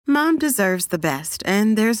Mom deserves the best,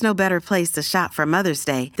 and there's no better place to shop for Mother's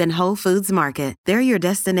Day than Whole Foods Market. They're your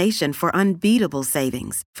destination for unbeatable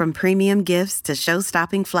savings, from premium gifts to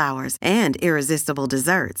show-stopping flowers and irresistible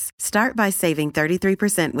desserts. Start by saving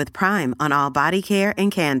 33% with Prime on all body care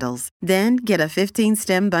and candles. Then get a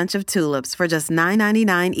 15-stem bunch of tulips for just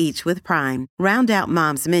 $9.99 each with Prime. Round out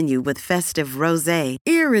Mom's menu with festive rosé,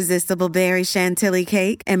 irresistible berry chantilly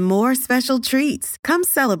cake, and more special treats. Come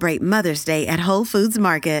celebrate Mother's Day at Whole Foods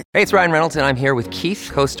Market. Hey, it's Ryan Reynolds, and I'm here with Keith,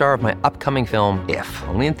 co-star of my upcoming film, If,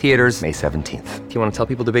 only in theaters May 17th. Do you want to tell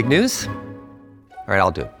people the big news? All right,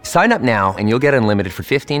 I'll do it. Sign up now and you'll get unlimited for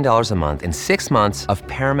 $15 a month and 6 months of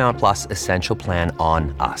Paramount Plus Essential Plan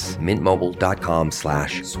on us.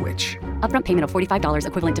 MintMobile.com/switch. Upfront payment of $45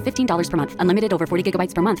 equivalent to $15 per month. Unlimited over 40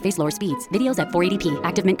 gigabytes per month. Face lower speeds. Videos at 480p.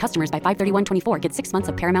 Active Mint customers by 531.24 get 6 months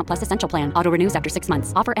of Paramount Plus Essential Plan. Auto renews after 6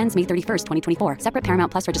 months. Offer ends May 31st, 2024. Separate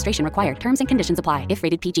Paramount Plus registration required. Terms and conditions apply if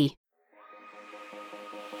rated PG.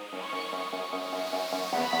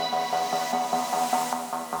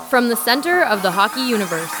 From the center of the hockey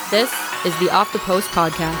universe, this is the Off the Post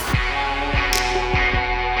podcast.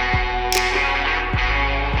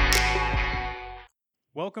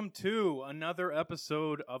 Welcome to another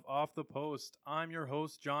episode of Off the Post. I'm your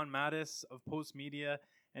host, John Mattis of Post Media,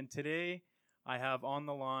 and today I have on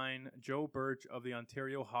the line Joe Birch of the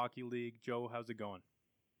Ontario Hockey League. Joe, how's it going?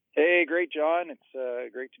 Hey, great, John. It's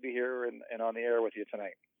great to be here and on the air with you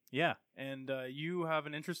tonight. Yeah, and you have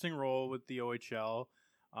an interesting role with the OHL.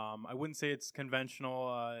 I wouldn't say it's conventional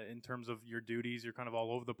in terms of your duties. You're kind of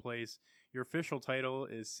all over the place. Your official title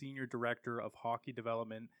is Senior Director of Hockey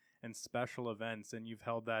Development and Special Events, and you've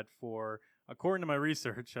held that for, according to my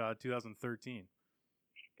research, 2013.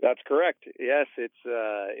 That's correct. Yes,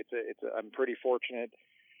 I'm pretty fortunate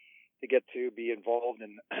to get to be involved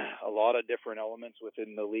in a lot of different elements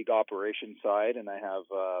within the league operations side, and I have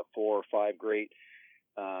 4 or 5 great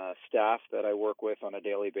staff that I work with on a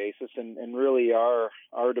daily basis, and really our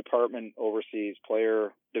department oversees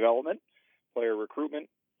player development, player recruitment,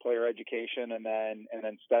 player education, and then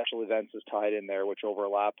special events is tied in there, which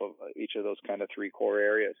overlap of each of those kind of 3 core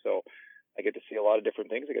areas. So I get to see a lot of different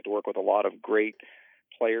things. I get to work with a lot of great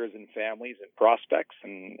players and families and prospects,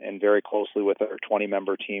 and very closely with our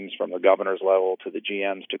 20-member teams from the governor's level to the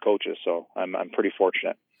GMs to coaches. So I'm pretty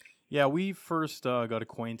fortunate. Yeah, we first got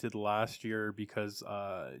acquainted last year because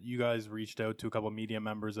you guys reached out to a couple of media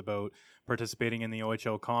members about participating in the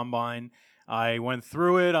OHL Combine. I went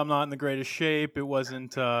through it. I'm not in the greatest shape. It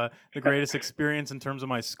wasn't the greatest experience in terms of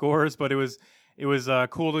my scores, but it was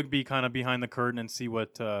cool to be kind of behind the curtain and see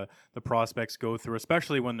what the prospects go through,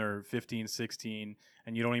 especially when they're 15, 16,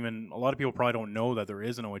 and a lot of people probably don't know that there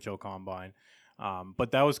is an OHL Combine.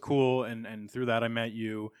 But that was cool, and through that I met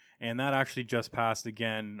you, and that actually just passed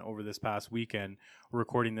again over this past weekend. We're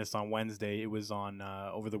recording this on Wednesday. It was on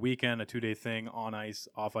over the weekend, a 2-day thing, on ice,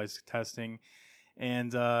 off ice testing,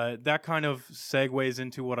 and that kind of segues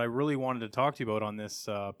into what I really wanted to talk to you about on this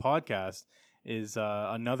podcast is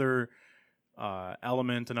another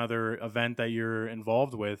element, another event that you're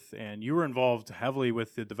involved with, and you were involved heavily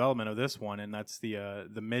with the development of this one, and that's the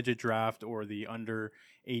midget draft, or the under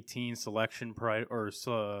 18 selection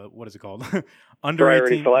what is it called? Under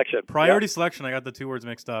priority 18 selection. Priority selection. I got the 2 words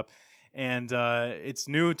mixed up, and it's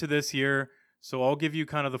new to this year, so I'll give you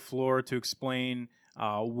kind of the floor to explain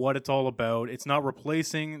what it's all about. It's not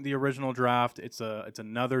replacing the original draft. It's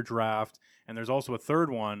another draft, and there's also a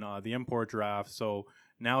third one, the import draft. So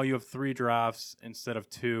now you have 3 drafts instead of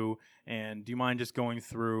 2. And do you mind just going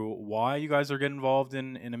through why you guys are getting involved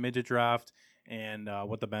in a midget draft and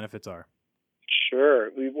what the benefits are?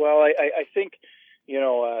 Sure. Well, I think,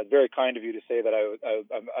 very kind of you to say that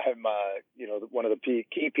I'm one of the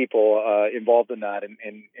key people involved in that,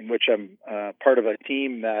 in which I'm part of a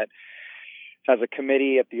team that has a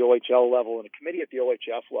committee at the OHL level and a committee at the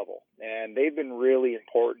OHF level. And they've been really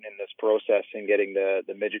important in this process in getting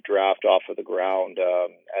the midget draft off of the ground,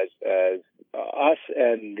 as us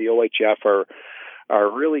and the OHF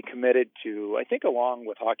are really committed to, I think, along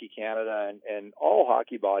with Hockey Canada and all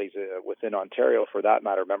hockey bodies within Ontario, for that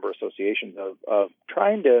matter, member associations, of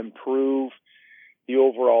trying to improve the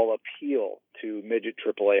overall appeal to midget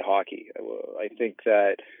AAA hockey. I think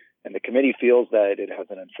that, and the committee feels that it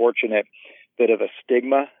has an unfortunate bit of a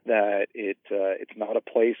stigma that it's not a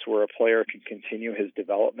place where a player can continue his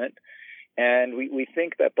development. And we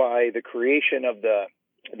think that by the creation of the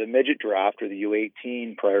midget draft, or the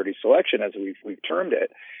U18 priority selection, as we've termed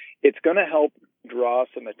it, it's going to help draw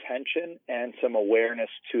some attention and some awareness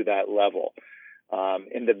to that level.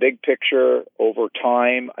 In the big picture, over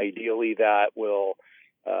time, ideally that will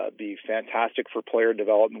be fantastic for player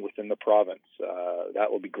development within the province.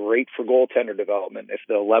 That will be great for goaltender development if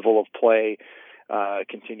the level of play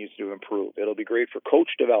continues to improve. It'll be great for coach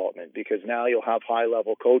development because now you'll have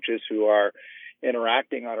high-level coaches who are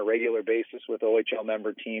interacting on a regular basis with OHL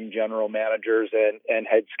member team general managers and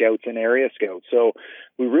head scouts and area scouts. So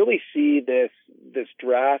we really see this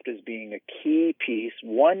draft as being a key piece,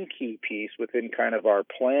 one key piece within kind of our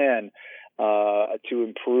plan to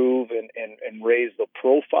improve and raise the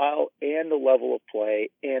profile and the level of play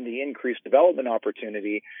and the increased development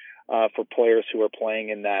opportunity for players who are playing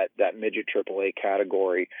in that midget AAA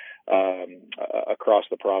category across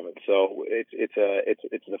the province. So it's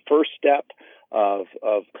the first step of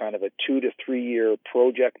kind of a 2 to 3 year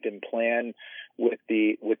project and plan with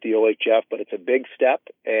the OHF, but it's a big step,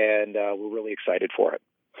 and we're really excited for it.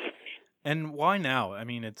 And why now? I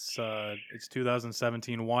mean, it's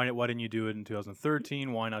 2017. Why didn't you do it in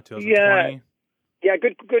 2013? Why not 2020? Yeah,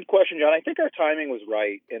 good question, John. I think our timing was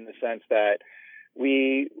right in the sense that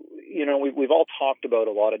we've all talked about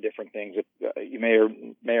a lot of different things. You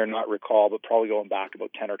may or not recall, but probably going back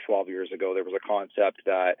about 10 or 12 years ago, there was a concept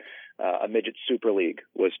that a midget super league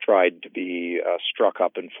was tried to be struck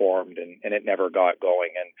up and formed, and it never got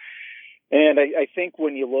going. And I think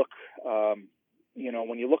when you look,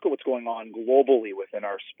 when you look at what's going on globally within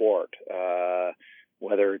our sport,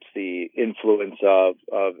 whether it's the influence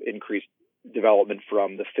of increased development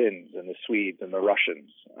from the Finns and the Swedes and the Russians.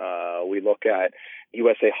 We look at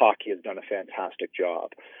USA Hockey has done a fantastic job.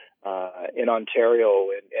 In Ontario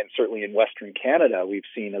and certainly in Western Canada, we've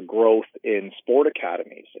seen a growth in sport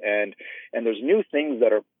academies. And there's new things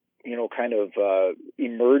that are, kind of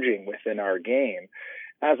emerging within our game.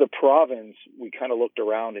 As a province, we kind of looked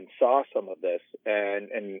around and saw some of this. And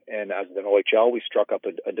as an OHL, we struck up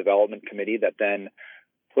a development committee that then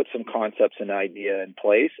put some concepts and idea in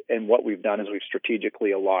place. And what we've done is we've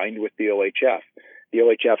strategically aligned with the OHF. The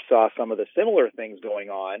OHF saw some of the similar things going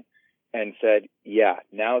on and said, yeah,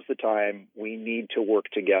 now's the time. We need to work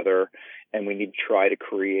together and we need to try to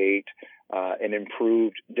create an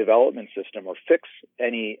improved development system or fix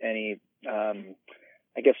any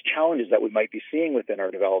challenges that we might be seeing within our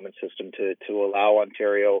development system to allow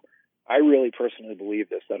Ontario. I really personally believe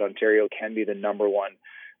this, that Ontario can be the number one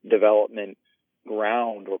development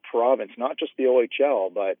ground or province, not just the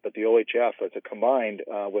OHL, but the OHF as a combined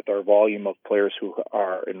with our volume of players who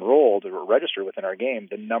are enrolled or registered within our game,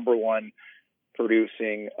 the number one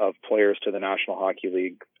producing of players to the National Hockey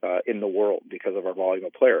League in the world because of our volume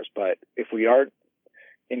of players. But if we aren't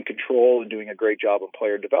in control and doing a great job of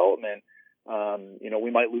player development, we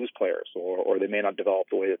might lose players or they may not develop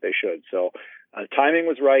the way that they should. So timing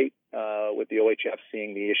was right with the OHF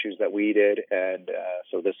seeing the issues that we did, and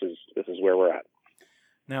so this is where we're at.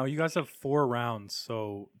 Now you guys have 4 rounds,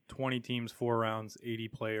 so 20 teams, 4 rounds, 80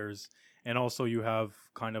 players, and also you have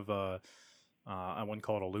kind of a I wouldn't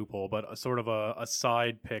call it a loophole, but a sort of a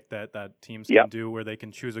side pick that teams can do where they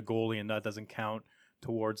can choose a goalie and that doesn't count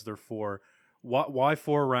towards their 4. Why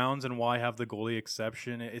 4 rounds and why have the goalie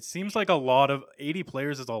exception? It seems like a lot of 80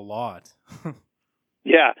 players is a lot.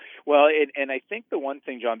 Yeah, well, and I think the one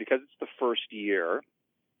thing, John, because it's the first year,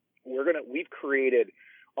 we've created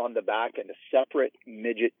on the back end a separate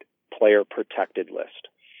midget player protected list,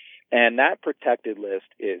 and that protected list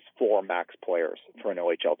is 4 max players for an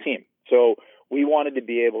OHL team. So we wanted to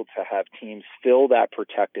be able to have teams fill that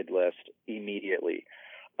protected list immediately.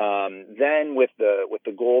 Then with the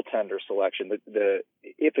goaltender selection,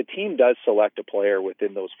 if a team does select a player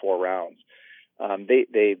within those 4 rounds,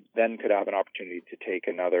 they then could have an opportunity to take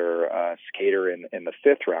another skater in the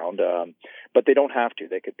 5th round, but they don't have to.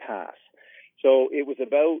 They could pass. So it was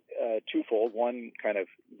about twofold. One, kind of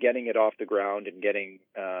getting it off the ground and getting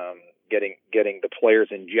the players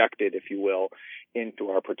injected, if you will, into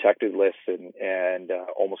our protected lists and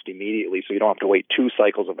almost immediately. So you don't have to wait 2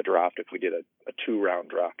 cycles of a draft if we did a 2-round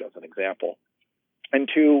draft as an example. And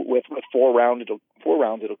 2, with 4 rounds,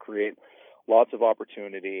 it'll create lots of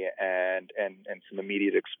opportunity and some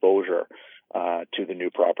immediate exposure to the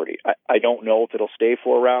new property. I don't know if it'll stay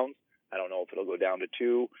 4 rounds. I don't know if it'll go down to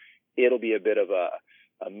 2. It'll be a bit of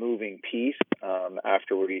a moving piece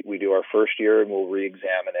after we do our first year, and we'll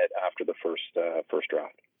re-examine it after the first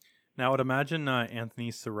draft. Now, I would imagine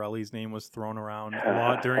Anthony Cirelli's name was thrown around a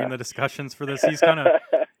lot during the discussions for this. He's kind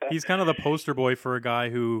of the poster boy for a guy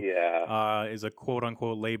who is a quote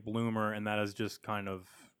unquote late bloomer, and that has just kind of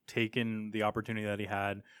taken the opportunity that he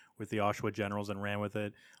had with the Oshawa Generals and ran with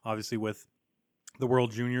it. Obviously, with the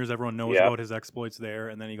World Juniors, everyone knows about his exploits there,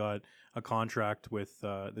 and then he got a contract with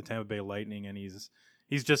the Tampa Bay Lightning, and he's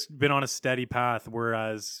just been on a steady path,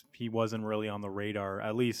 whereas he wasn't really on the radar,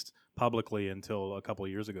 at least publicly until a couple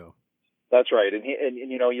of years ago. That's right, and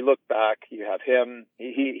you know, you look back, you have him.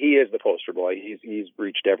 He is the poster boy. He's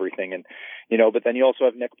reached everything, and you know, but then you also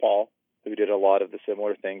have Nick Paul, who did a lot of the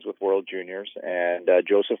similar things with World Juniors, and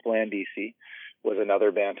Joseph Landisi was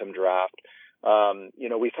another bantam draft. You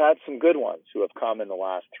know, we've had some good ones who have come in the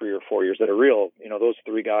last 3 or 4 years that are real. You know, those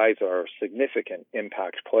three guys are significant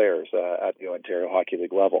impact players at the Ontario Hockey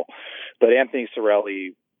League level. But Anthony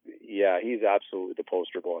Cirelli, yeah, he's absolutely the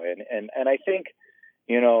poster boy, and I think,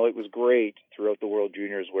 you know, it was great throughout the World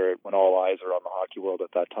Juniors when all eyes are on the hockey world at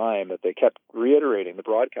that time, that they kept reiterating, the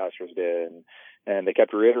broadcasters did, and they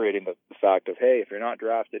kept reiterating the fact of, hey, if you're not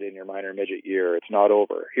drafted in your minor midget year, it's not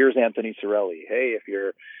over. Here's Anthony Cirelli. Hey, if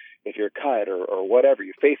you're cut or whatever,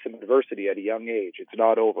 you face some adversity at a young age, it's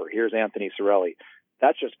not over. Here's Anthony Cirelli.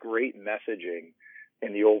 That's just great messaging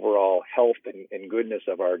in the overall health and goodness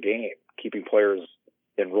of our game, keeping players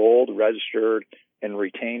enrolled, registered, and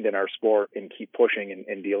retained in our sport, and keep pushing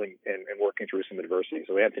and dealing and working through some adversity.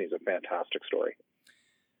 So Anthony's a fantastic story.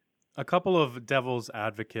 A couple of devil's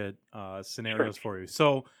advocate scenarios for you.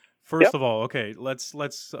 So first of all, okay, let's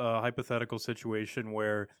hypothetical situation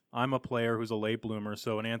where I'm a player who's a late bloomer,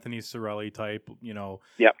 so an Anthony Cirelli type, you know,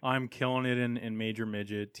 I'm killing it in major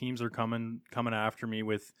midget. Teams are coming after me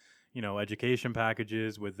with, you know, education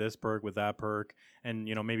packages, with this perk, with that perk, and,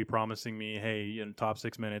 you know, maybe promising me, hey, in top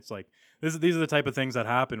 6 minutes, like these are the type of things that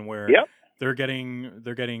happen where they're getting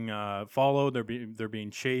followed, they're being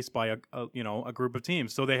chased by a group of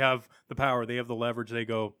teams. So they have the power, they have the leverage. They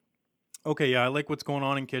go, okay, yeah, I like what's going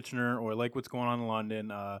on in Kitchener, or I like what's going on in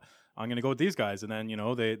London. I'm going to go with these guys. And then, you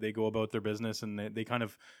know, they go about their business, and they kind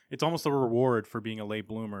of, it's almost a reward for being a late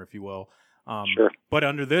bloomer, if you will. Sure. But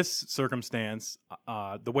under this circumstance,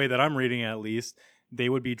 the way that I'm reading it, at least, they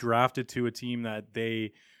would be drafted to a team that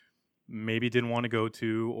they maybe didn't want to go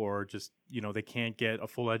to, or just, you know, they can't get a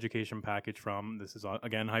full education package from. This is,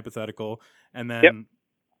 again, hypothetical. And then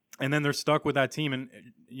and then they're stuck with that team, and,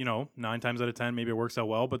 you know, 9 times out of 10, maybe it works out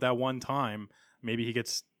well. But that one time, maybe he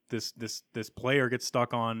gets this player gets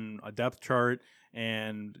stuck on a depth chart,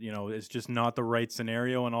 and, you know, it's just not the right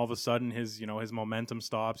scenario. And all of a sudden his momentum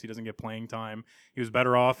stops. He doesn't get playing time. He was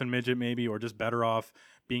better off in midget maybe, or just better off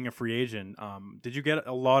being a free agent. Did you get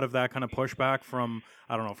a lot of that kind of pushback from,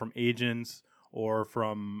 I don't know, from agents or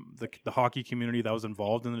from the hockey community that was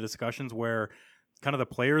involved in the discussions, where kind of the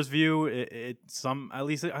players' view, it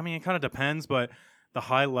kind of depends, but the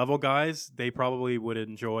high level guys, they probably would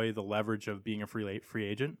enjoy the leverage of being a free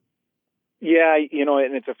agent? Yeah, you know,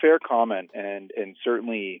 and it's a fair comment, and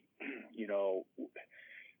certainly, you know,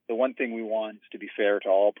 the one thing we want is to be fair to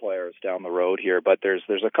all players down the road here, but there's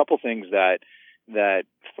a couple things that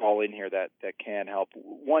fall in here that can help.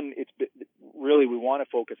 One, it's really, we want to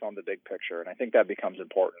focus on the big picture, and I think that becomes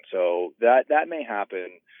important. So that may happen.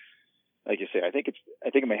 Like you say, I think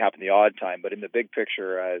it may happen the odd time, but in the big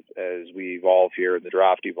picture, as we evolve here and the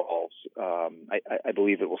draft evolves, I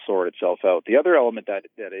believe it will sort itself out. The other element that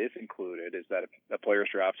is included is that if a player is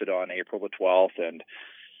drafted on April the 12th,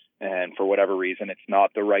 and for whatever reason it's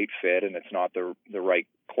not the right fit, and it's not the right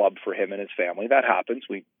club for him and his family, that happens.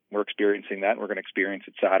 We're experiencing that, and we're going to experience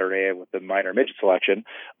it Saturday with the minor midget selection.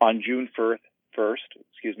 On June 1st,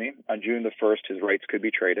 his rights could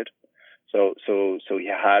be traded. So he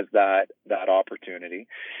has that opportunity.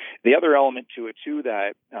 The other element to it too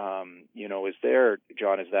that you know, is there,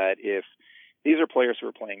 John, is that if these are players who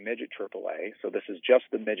are playing midget AAA, so this is just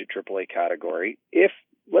the midget AAA category. If,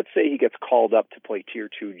 let's say, he gets called up to play Tier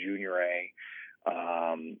 2 Junior A,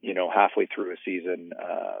 you know, halfway through a season,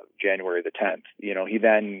 January the 10th, you know, he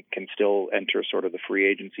then can still enter sort of the free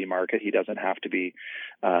agency market. He doesn't have to be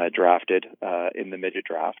drafted in the midget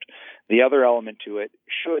draft. The other element to it,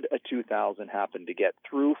 should a 2000 happen to get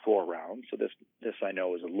through 4 rounds, so this I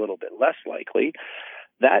know is a little bit less likely,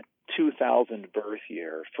 that 2000 birth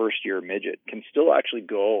year, first year midget, can still actually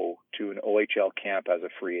go to an OHL camp as a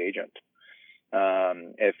free agent.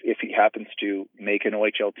 If he happens to make an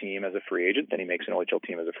OHL team as a free agent, then he makes an OHL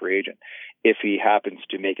team as a free agent. If he happens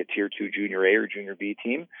to make a Tier 2 Junior A or Junior B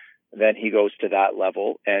team, then he goes to that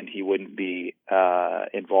level, and he wouldn't be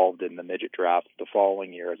involved in the midget draft the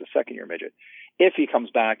following year as a second-year midget. If he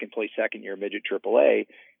comes back and plays second-year midget AAA,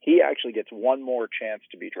 he actually gets one more chance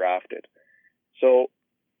to be drafted. So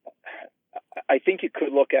I think you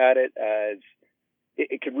could look at it as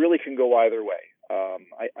it can go either way.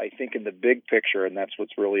 I think in the big picture, and that's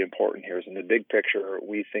what's really important here, is in the big picture,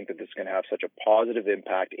 we think that this is going to have such a positive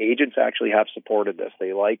impact. Agents actually have supported this.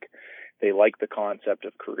 They like the concept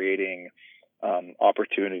of creating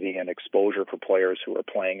opportunity and exposure for players who are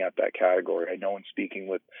playing at that category. I know in speaking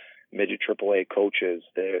with midget AAA coaches,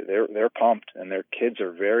 they're pumped, and their kids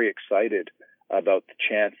are very excited about the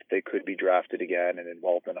chance they could be drafted again and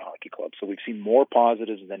involved in a hockey club. So we've seen more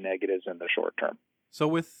positives than negatives in the short term. So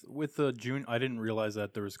with the junior, I didn't realize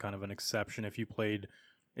that there was kind of an exception if you played.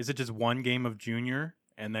 Is it just one game of junior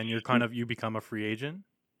and then you become a free agent?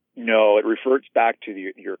 No, it reverts back to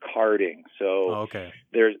your carding. So okay.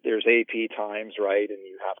 There's AP times, right? And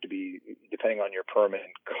you have to be, depending on your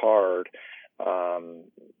permanent card, that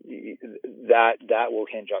will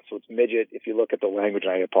hinge on. So it's midget. If you look at the language,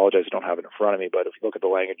 and I apologize, I don't have it in front of me, but if you look at the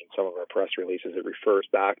language in some of our press releases, it refers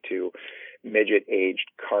back to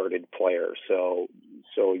midget-aged carded players. So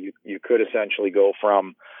you could essentially go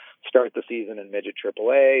from start the season in midget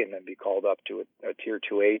AAA and then be called up to a Tier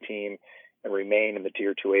 2A team and remain in the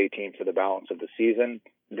Tier 2A team for the balance of the season.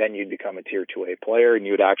 Then you'd become a Tier 2A player, and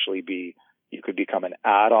you could become an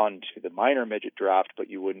add-on to the minor midget draft, but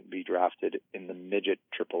you wouldn't be drafted in the midget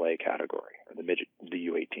AAA category or the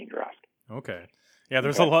U18 draft. Okay. Yeah,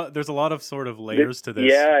 there's a lot of sort of layers to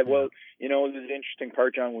this. Yeah, well, the interesting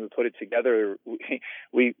part, John, when we put it together,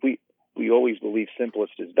 we always believe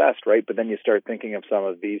simplest is best, right? But then you start thinking of some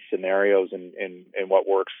of these scenarios and what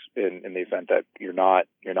works in the event that you're not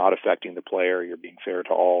affecting the player, you're being fair to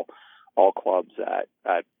all clubs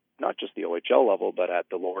at not just the OHL level, but at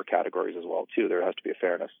the lower categories as well too. There has to be a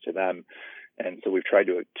fairness to them, and so we've tried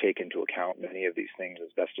to take into account many of these things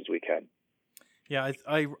as best as we can. Yeah,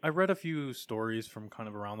 I read a few stories from kind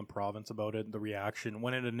of around the province about it, the reaction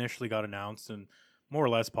when it initially got announced, and more or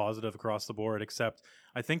less positive across the board, except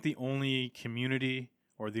I think the only community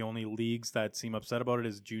or the only leagues that seem upset about it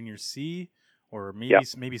is Junior C or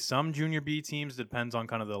maybe some Junior B teams. Depends on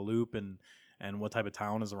kind of the loop and what type of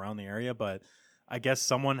town is around the area. But I guess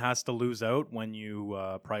someone has to lose out when you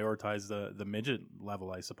prioritize the midget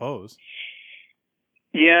level, I suppose.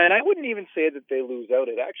 Yeah, and I wouldn't even say that they lose out.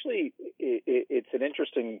 It's an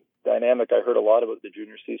interesting dynamic. I heard a lot about the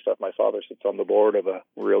Junior C stuff. My father sits on the board of a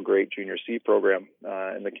real great Junior C program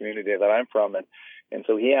in the community that I'm from, and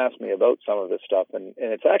so he asked me about some of this stuff, and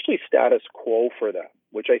it's actually status quo for them,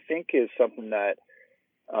 which I think is something that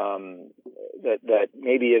that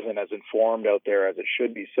maybe isn't as informed out there as it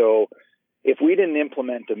should be. So if we didn't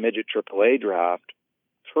implement a midget AAA draft,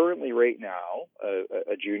 currently right now,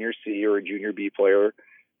 a Junior C or a Junior B player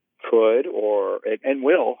could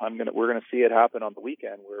we're going to see it happen on the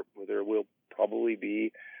weekend where there will probably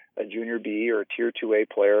be a Junior B or a Tier 2A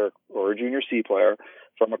player or a Junior C player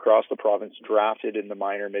from across the province drafted in the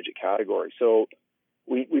minor midget category. So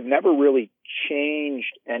we've never really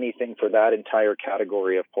changed anything for that entire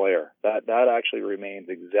category of player. That actually remains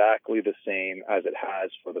exactly the same as it has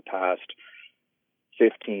for the past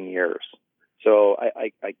 15 years. So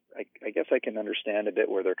I guess I can understand a bit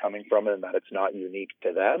where they're coming from and that it's not unique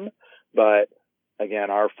to them. But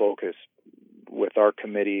again, our focus with our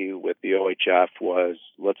committee, with the OHF, was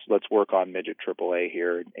let's work on midget AAA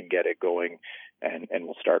here and get it going, and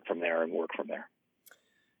we'll start from there and work from there.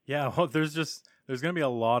 Yeah, well, there's going to be a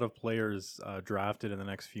lot of players drafted in the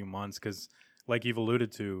next few months because, like you've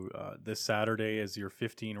alluded to, this Saturday is your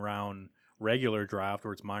 15-round regular draft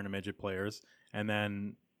where it's minor midget players, and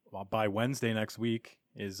then by Wednesday next week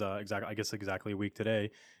is exactly a week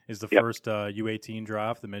today is the first U18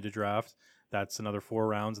 draft, the midget draft. That's another 4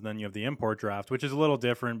 rounds, and then you have the import draft, which is a little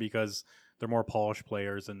different because they're more polished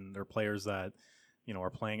players and they're players that are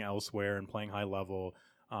playing elsewhere and playing high level.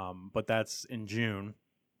 But that's in June,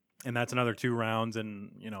 and that's another 2 rounds,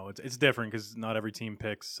 and it's different because not every team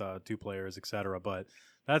picks 2 players, etc. But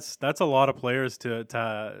that's a lot of players to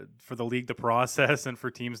for the league to process and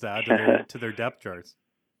for teams to add to their depth charts.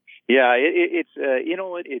 Yeah, it's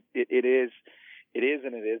it is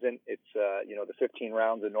and it isn't. It's the 15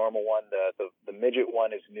 rounds, a normal one. The midget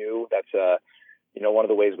one is new. That's one of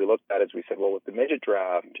the ways we looked at it is we said, well, with the midget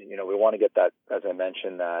draft, we want to get that, as I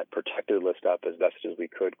mentioned, that protected list up as best as we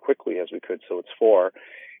could, quickly as we could. So it's 4.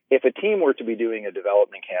 If a team were to be doing a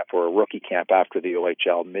development camp or a rookie camp after the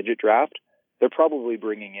OHL midget draft, they're probably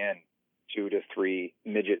bringing in 2 to 3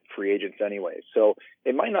 midget free agents anyway. So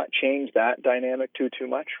it might not change that dynamic too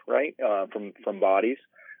much, right? From bodies.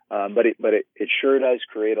 But it sure does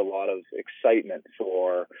create a lot of excitement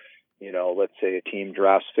for, let's say a team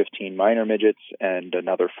drafts 15 minor midgets and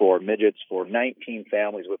another 4 midgets for 19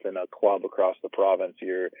 families within a club across the province.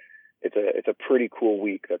 It's a pretty cool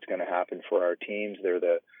week that's going to happen for our teams. They're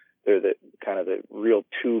the kind of the real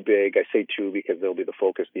 2 big. I say 2 because they'll be the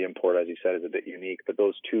focus. The import, as you said, is a bit unique, but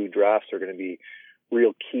those 2 drafts are going to be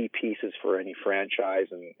real key pieces for any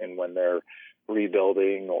franchise, and when they're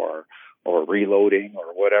rebuilding or reloading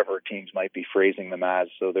or whatever teams might be phrasing them as.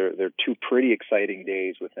 So they're 2 pretty exciting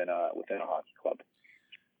days within a hockey club.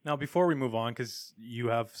 Now, before we move on, because you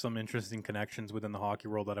have some interesting connections within the hockey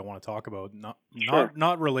world that I want to talk about,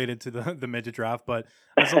 not related to the midget draft, but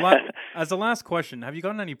as a last question, have you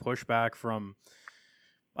gotten any pushback from?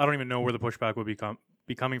 I don't even know where the pushback would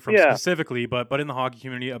be coming from specifically, but in the hockey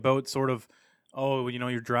community about sort of, oh,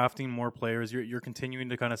 you're drafting more players, you're continuing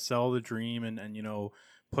to kind of sell the dream and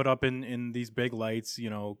put up in these big lights,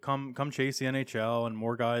 come chase the NHL, and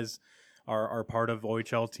more guys are part of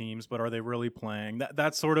OHL teams, but are they really playing?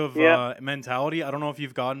 That sort of mentality. I don't know if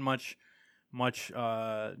you've gotten much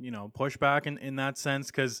pushback in that sense,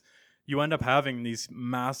 because you end up having these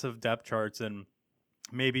massive depth charts, and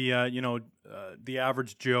maybe the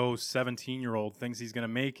average Joe 17-year-old thinks he's going to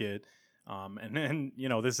make it, and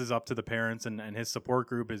this is up to the parents and his support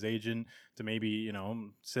group, his agent, to maybe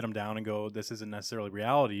sit him down and go, this isn't necessarily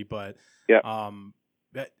reality, but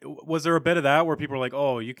was there a bit of that where people were like,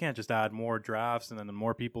 oh, you can't just add more drafts and then the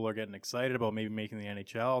more people are getting excited about maybe making the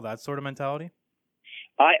NHL, that sort of mentality?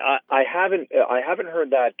 I haven't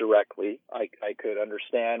heard that directly. I could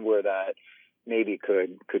understand where that maybe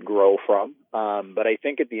could grow from, but I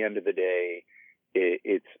think at the end of the day,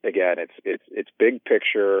 it's big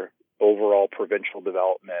picture, overall provincial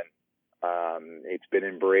development. It's been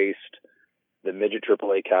embraced. The midget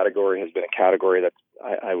AAA category has been a category that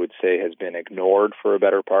I would say has been ignored for a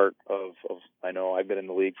better part of I know I've been in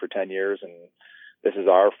the league for 10 years, and this is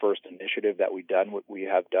our first initiative that we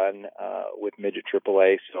have done with midget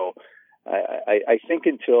AAA. So I think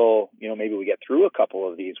until maybe we get through a couple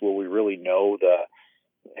of these, will we really know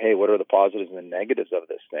what are the positives and the negatives of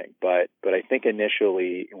this thing? But I think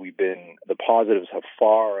initially the positives have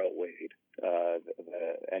far outweighed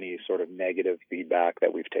any sort of negative feedback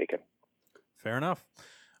that we've taken. Fair enough.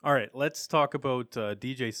 All right, let's talk about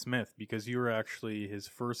DJ Smith, because you were actually his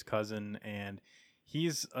first cousin, and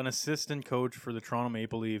he's an assistant coach for the Toronto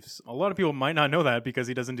Maple Leafs. A lot of people might not know that because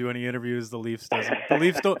he doesn't do any interviews. The Leafs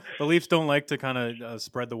don't like to kind of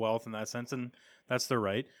spread the wealth in that sense, and that's their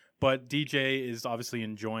right. But DJ is obviously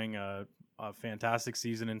enjoying a fantastic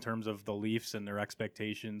season in terms of the Leafs and their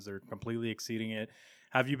expectations. They're completely exceeding it.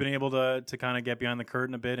 Have you been able to kind of get behind the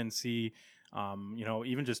curtain a bit and see,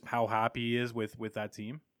 even just how happy he is with that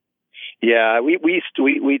team? Yeah, we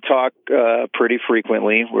talk pretty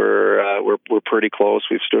frequently. We're pretty close.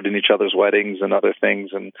 We've stood in each other's weddings and other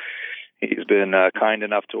things, and he's been kind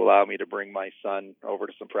enough to allow me to bring my son over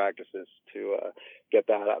to some practices to get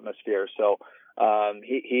that atmosphere. So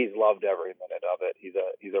he's loved every minute of it.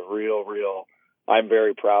 He's a real. I'm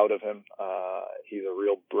very proud of him. He's a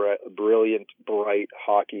real brilliant, bright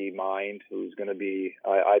hockey mind who's going to be.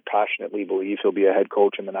 I passionately believe he'll be a head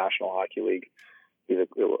coach in the National Hockey League. He's an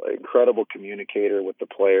incredible communicator with the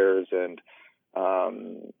players, and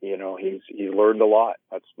he's learned a lot.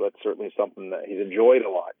 That's certainly something that he's enjoyed a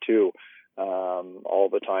lot too, all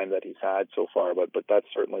the time that he's had so far. But that's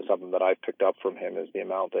certainly something that I've picked up from him, is the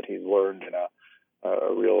amount that he's learned in a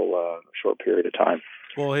real short period of time.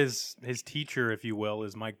 Well, his teacher, if you will,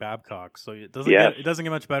 is Mike Babcock. So it doesn't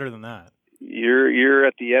get much better than that. You're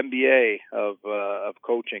at the MBA of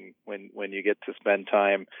coaching when you get to spend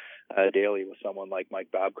time daily with someone like Mike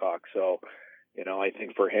Babcock. So, I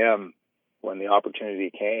think for him, when the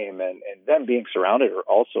opportunity came, and then being surrounded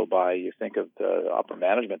also by, you think of the upper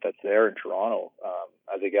management that's there in Toronto,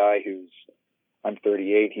 as a guy I'm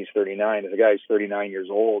 38, he's 39, as a guy who's 39 years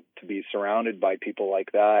old, to be surrounded by people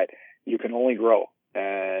like that, you can only grow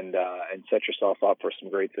and set yourself up for some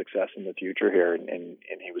great success in the future here. And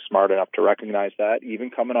he was smart enough to recognize that,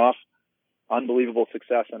 even coming off unbelievable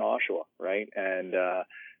success in Oshawa, right? And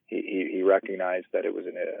he recognized that it was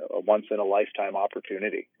a once in a lifetime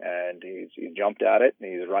opportunity, and he's jumped at it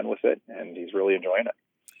and he's run with it, and he's really enjoying it.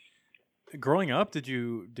 Growing up, did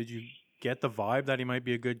you get the vibe that he might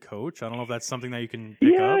be a good coach? I don't know if that's something that you can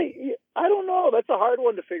pick up. I don't know. That's a hard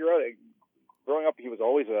one to figure out. Growing up, he was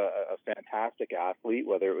always a fantastic athlete,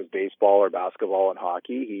 whether it was baseball or basketball and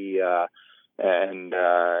hockey. He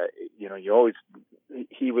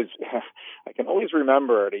was, I can always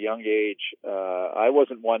remember at a young age, I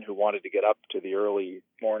wasn't one who wanted to get up to the early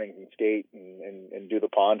mornings and skate and do the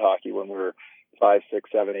pond hockey when we were 5,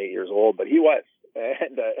 6, 7, 8 years old, but he was.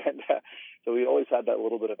 So we always had that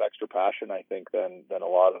little bit of extra passion, I think, than a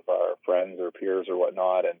lot of our friends or peers or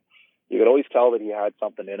whatnot. And you could always tell that he had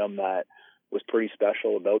something in him that was pretty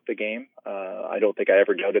special about the game. I don't think I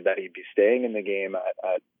ever doubted that he'd be staying in the game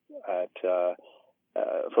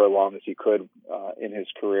for as long as he could in his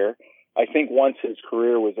career. I think once his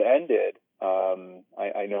career was ended,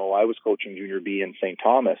 I know I was coaching Junior B in St.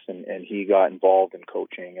 Thomas, and he got involved in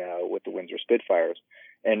coaching with the Windsor Spitfires.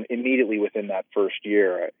 And immediately within that first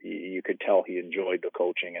year, you could tell he enjoyed the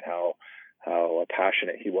coaching and how how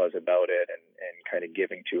passionate he was about it and kind of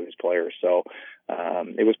giving to his players. So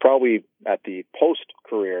it was probably at the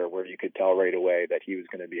post-career where you could tell right away that he was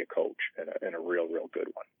going to be a coach and a real good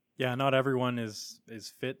one. Yeah, not everyone is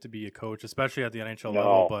fit to be a coach, especially at the NHL No,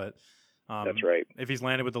 level. But that's right. If he's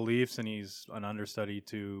landed with the Leafs and he's an understudy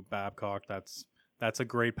to Babcock, that's a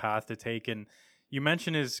great path to take. And you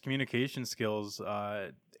mentioned his communication skills.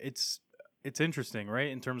 It's interesting, right?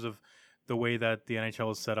 In terms of the way that the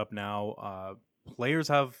NHL is set up now. Players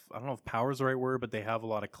have, I don't know if power is the right word, but they have a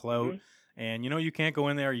lot of clout. Mm-hmm. And, you can't go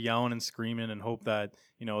in there yelling and screaming and hope that,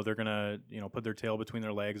 they're going to, put their tail between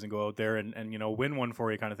their legs and go out there and win one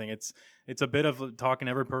for you kind of thing. It's a bit of talking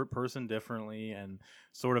every person differently and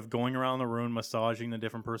sort of going around the room, massaging the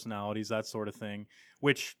different personalities, that sort of thing,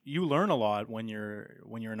 which you learn a lot when you're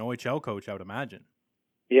an OHL coach, I would imagine.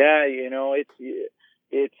 Yeah,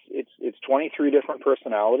 it's 23 different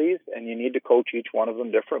personalities, and you need to coach each one of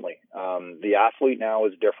them differently. The athlete now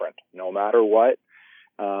is different, no matter what.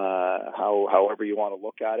 However you want to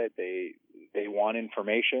look at it, they want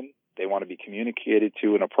information. They want to be communicated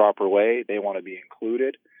to in a proper way. They want to be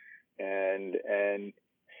included, and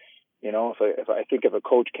if I think if a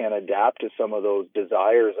coach can adapt to some of those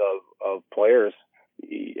desires of players,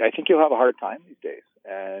 I think you'll have a hard time these days.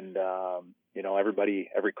 And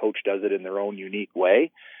every coach does it in their own unique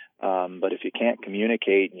way. But if you can't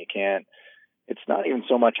communicate and you can't, it's not even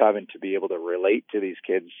so much having to be able to relate to these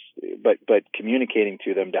kids, but communicating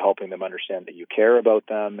to them, to helping them understand that you care about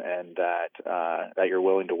them and that you're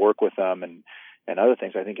willing to work with them and other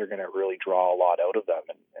things. I think you're going to really draw a lot out of them.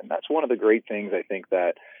 And that's one of the great things I think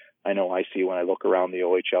that I know I see when I look around the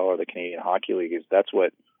OHL or the Canadian Hockey League is that's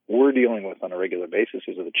what we're dealing with on a regular basis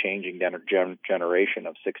is the changing generation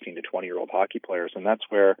of 16 to 20-year-old hockey players. And that's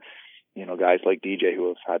where, guys like DJ who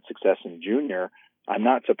have had success in junior, I'm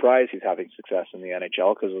not surprised he's having success in the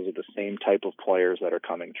NHL because those are the same type of players that are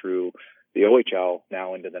coming through the OHL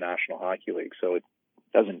now into the National Hockey League. So it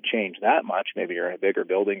doesn't change that much. Maybe you're in a bigger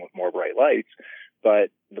building with more bright lights, but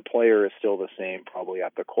the player is still the same probably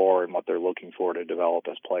at the core and what they're looking for to develop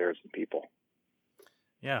as players and people.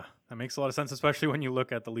 Yeah, that makes a lot of sense, especially when you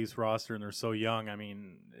look at the Leafs roster and they're so young. I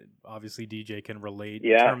mean, obviously DJ can relate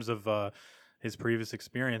in terms of his previous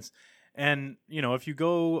experience. And, if you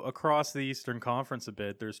go across the Eastern Conference a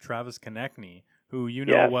bit, there's Travis Konechny, who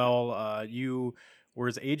well. You were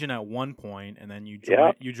his agent at one point, and then you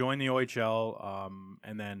joined the OHL,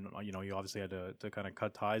 and then, you obviously had to kind of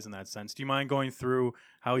cut ties in that sense. Do you mind going through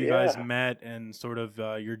how you guys met and sort of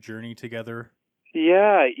your journey together?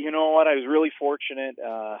 Yeah, you know what? I was really fortunate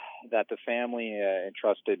that the family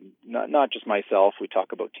entrusted not just myself. We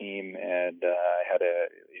talk about team, and I had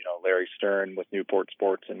Larry Stern with Newport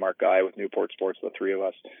Sports and Mark Guy with Newport Sports. The three of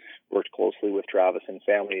us worked closely with Travis and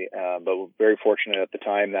family, but we're very fortunate at the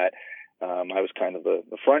time that I was kind of the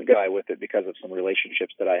front guy with it because of some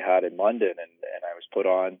relationships that I had in London, and I was put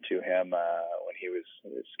on to him when he was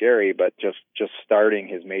scary, but just starting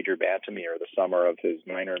his major bantam year, the summer of his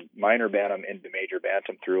minor bantam into major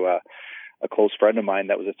bantam through a close friend of mine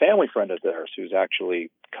that was a family friend of theirs who's actually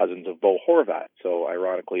cousins of Bo Horvat. So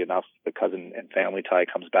ironically enough, the cousin and family tie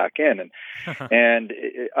comes back in. And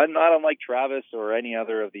not unlike Travis or any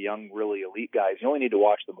other of the young, really elite guys, you only need to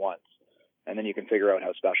watch them once, and then you can figure out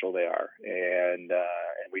how special they are. And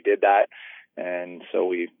we did that. And so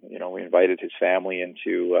we invited his family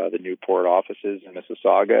into the Newport offices in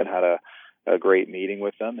Mississauga and had a great meeting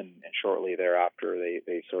with them. And shortly thereafter,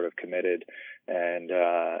 they sort of committed and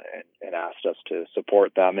asked us to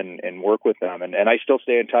support them and work with them. And I still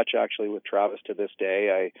stay in touch actually with Travis to this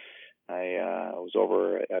day. I was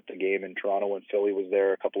over at the game in Toronto when Philly was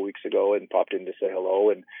there a couple weeks ago and popped in to say hello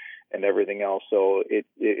and everything else. So it's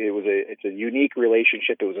a unique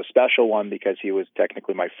relationship. It was a special one because he was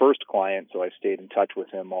technically my first client. So I stayed in touch with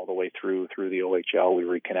him all the way through the OHL. We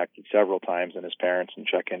reconnected several times and his parents and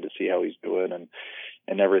check in to see how he's doing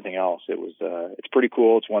and everything else. It's pretty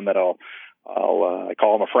cool. It's one that I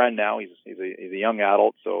call him a friend now. He's a young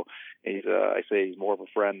adult. So I say he's more of a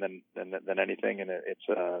friend than anything. And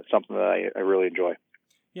it's something that I really enjoy.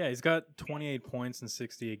 Yeah, he's got 28 points in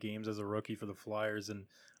 68 games as a rookie for the Flyers, and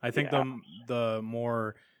I think the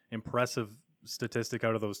more impressive statistic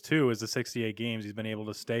out of those two is the 68 games. He's been able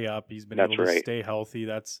to stay up. He's been able to stay healthy.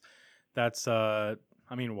 That's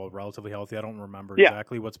relatively healthy. I don't remember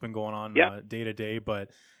exactly what's been going on day to day,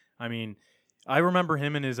 but I mean, I remember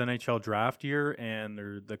him in his NHL draft year, and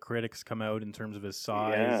the critics come out in terms of his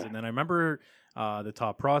size, and then I remember the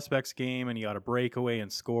top prospects game, and he got a breakaway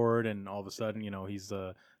and scored, and all of a sudden, he's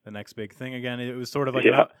the the next big thing. Again, it was sort of like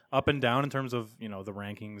an up and down in terms of, the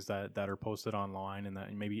rankings that are posted online and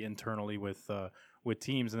that maybe internally with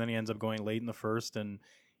teams. And then he ends up going late in the first, and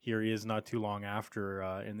here he is not too long after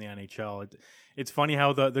in the NHL. It's funny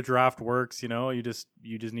how the draft works. You just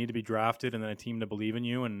need to be drafted and then a team to believe in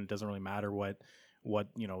you, and it doesn't really matter what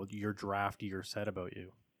your draft year said about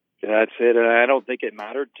you. That's it. And I don't think it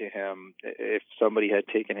mattered to him if somebody had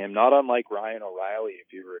taken him, not unlike Ryan O'Reilly.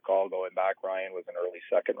 If you recall, going back, Ryan was an early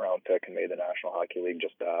second-round pick and made the National Hockey League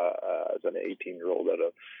just as an 18-year-old out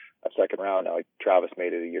of a second round. Now, Travis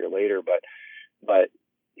made it a year later, but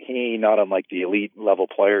he, not unlike the elite level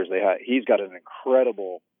players he's got an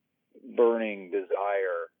incredible burning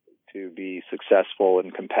desire to be successful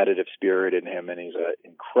and competitive spirit in him, and he's an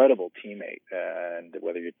incredible teammate. And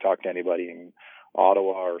whether you talk to anybody in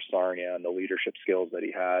Ottawa or Sarnia, and the leadership skills that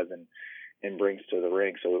he has and brings to the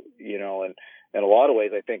ring. So, and in a lot of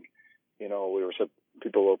ways, I think,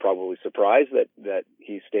 people were probably surprised that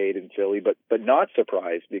he stayed in Philly, but not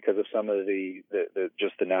surprised because of some of the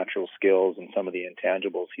just the natural skills and some of the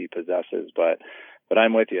intangibles he possesses. But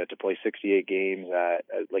I'm with you, to play 68 games at,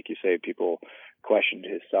 like you say, people questioned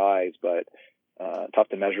his size, but tough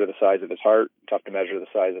to measure the size of his heart, tough to measure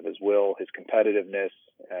the size of his will, his competitiveness,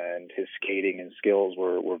 and his skating and skills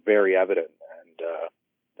were very evident. And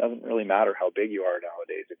doesn't really matter how big you are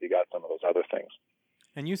nowadays if you got some of those other things.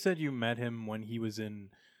 And you said you met him when he was in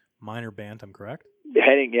minor bantam, correct?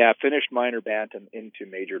 Finished minor bantam into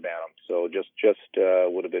major bantam. So just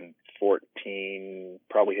would have been 14,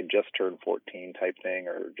 probably had just turned 14 type thing,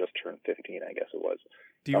 or just turned 15, I guess it was.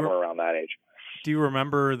 Somewhere around that age. Do you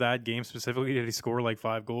remember that game specifically? Did he score like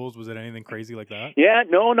 5 goals? Was it anything crazy like that? Yeah,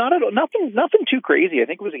 no, not at all. Nothing too crazy. I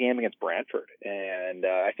think it was a game against Brantford, and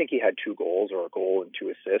I think he had 2 goals, or a goal and 2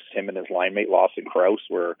 assists. Him and his line mate Lawson Krause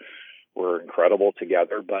were incredible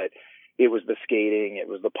together. But it was the skating, it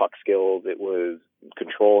was the puck skills, it was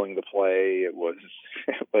controlling the play, it was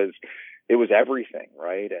everything,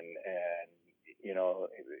 right? And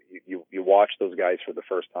you watch those guys for the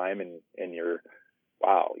first time, and you're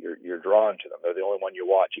drawn to them. They're the only one you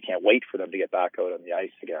watch. You can't wait for them to get back out on the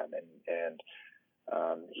ice again. And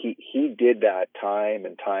he did that time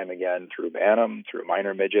and time again through Bantam, through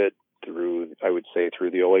minor midget, through the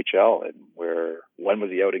OHL. And when was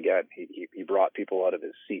he out again? He brought people out of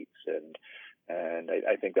his seats, and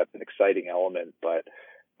I think that's an exciting element. But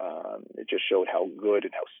it just showed how good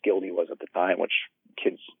and how skilled he was at the time, which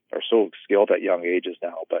kids are so skilled at young ages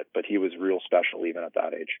now. But he was real special even at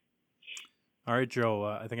that age. All right, Joe,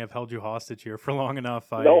 I think I've held you hostage here for long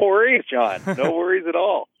enough. No worries, John. No worries at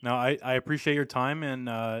all. No, I appreciate your time,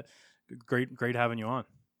 and great having you on.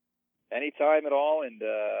 Anytime at all, and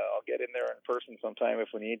I'll get in there in person sometime if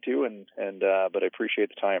we need to, but I appreciate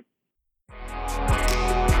the time.